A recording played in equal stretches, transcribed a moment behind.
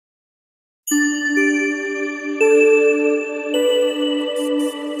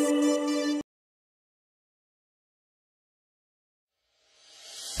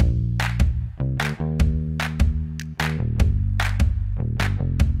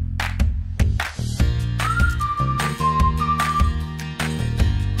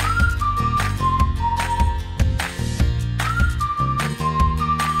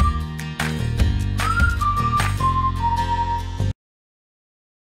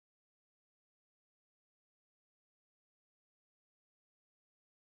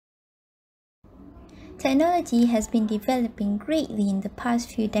Technology has been developing greatly in the past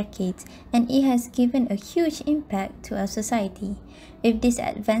few decades, and it has given a huge impact to our society. With this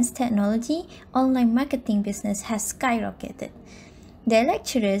advanced technology, online marketing business has skyrocketed. The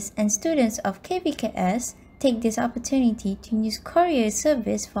lecturers and students of KVKS take this opportunity to use courier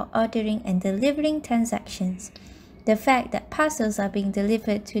service for ordering and delivering transactions. The fact that parcels are being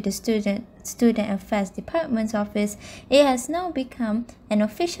delivered to the Student Affairs Department's office, it has now become an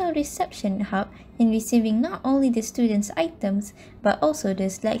official reception hub in receiving not only the students' items, but also the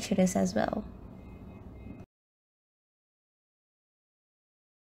lecturers as well.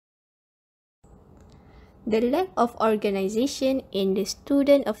 The lack of organization in the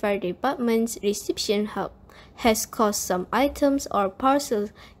Student Affairs Department's reception hub has caused some items or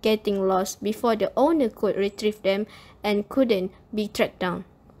parcels getting lost before the owner could retrieve them and couldn't be tracked down.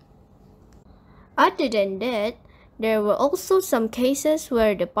 Other than that, there were also some cases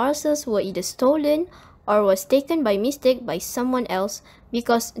where the parcels were either stolen or was taken by mistake by someone else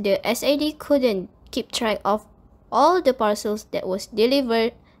because the SAD couldn't keep track of all the parcels that was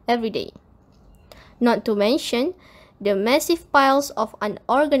delivered every day. Not to mention the massive piles of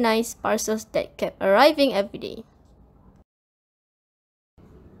unorganized parcels that kept arriving every day.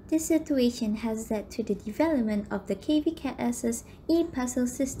 This situation has led to the development of the KVKS's e-Parcel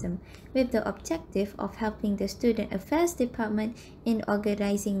system with the objective of helping the Student Affairs Department in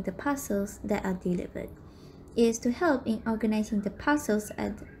organizing the parcels that are delivered. It is to help in organizing the parcels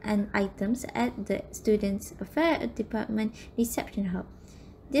and items at the Student Affairs Department reception hub.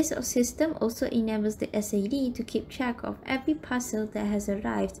 This system also enables the SAD to keep track of every parcel that has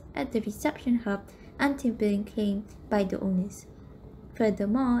arrived at the reception hub until being claimed by the owners.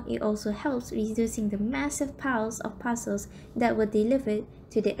 Furthermore, it also helps reducing the massive piles of parcels that were delivered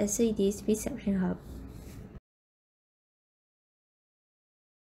to the SAD's reception hub.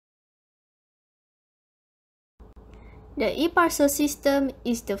 The e-Parcel system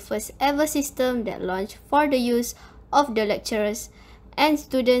is the first ever system that launched for the use of the lecturers and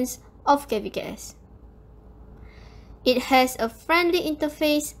students of KVKS. It has a friendly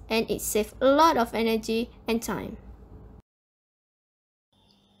interface and it saves a lot of energy and time.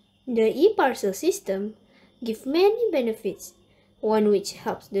 The e-Parcel system gives many benefits, one which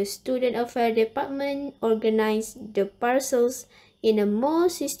helps the Student Affairs Department organize the parcels in a more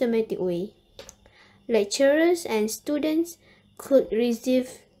systematic way. Lecturers and students could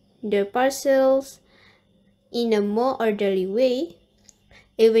receive the parcels in a more orderly way,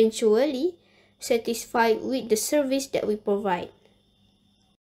 eventually satisfied with the service that we provide.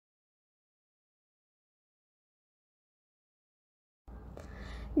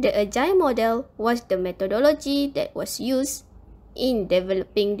 The Agile model was the methodology that was used in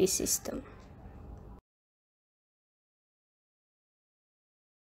developing this system.